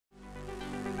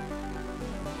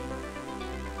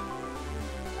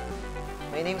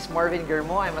My name is Marvin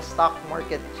Germo. I'm a stock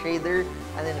market trader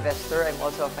and investor. I'm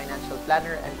also a financial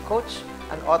planner and coach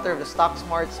and author of the Stock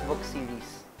Smarts book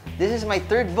series. This is my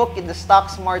third book in the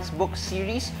Stock Smarts book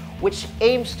series, which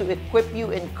aims to equip you,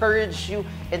 encourage you,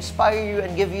 inspire you,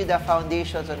 and give you the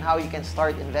foundations on how you can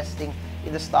start investing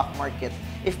in the stock market.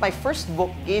 If my first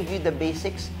book gave you the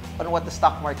basics on what the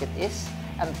stock market is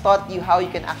and taught you how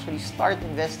you can actually start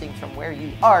investing from where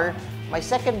you are, my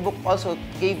second book also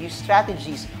gave you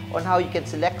strategies on how you can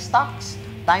select stocks,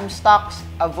 time stocks,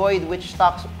 avoid which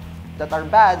stocks that are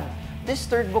bad. This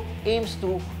third book aims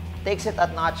to takes it a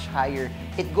notch higher.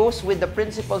 It goes with the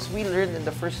principles we learned in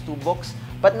the first two books,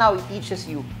 but now it teaches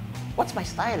you, what's my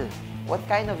style? What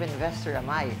kind of investor am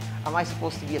I? Am I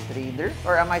supposed to be a trader,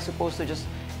 or am I supposed to just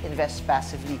invest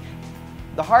passively?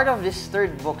 The heart of this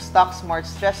third book, Stock Smart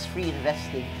Stress-Free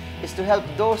Investing, is to help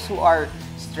those who are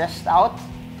stressed out,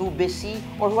 too busy,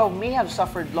 or who may have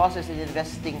suffered losses in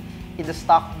investing in the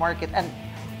stock market and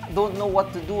don't know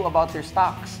what to do about their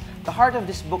stocks. The heart of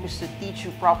this book is to teach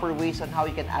you proper ways on how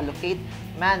you can allocate,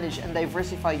 manage, and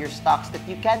diversify your stocks that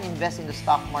you can invest in the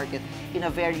stock market in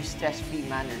a very stress-free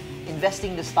manner.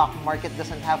 Investing in the stock market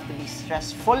doesn't have to be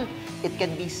stressful, it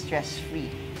can be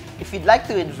stress-free. If you'd like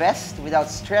to invest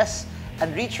without stress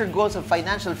and reach your goals of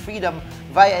financial freedom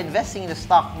via investing in the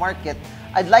stock market,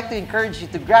 I'd like to encourage you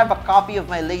to grab a copy of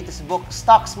my latest book,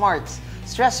 Stock Smarts,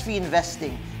 Stress-Free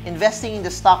Investing. Investing in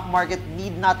the stock market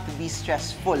need not to be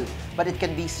stressful, but it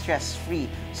can be stress-free.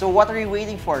 So what are you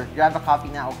waiting for? Grab a copy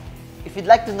now. If you'd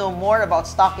like to know more about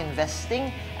stock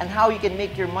investing and how you can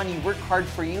make your money work hard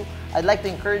for you, I'd like to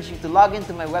encourage you to log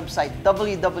into my website,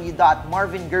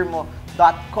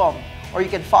 www.marvingermo.com, or you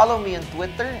can follow me on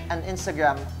Twitter and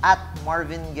Instagram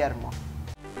 @MarvinGermo.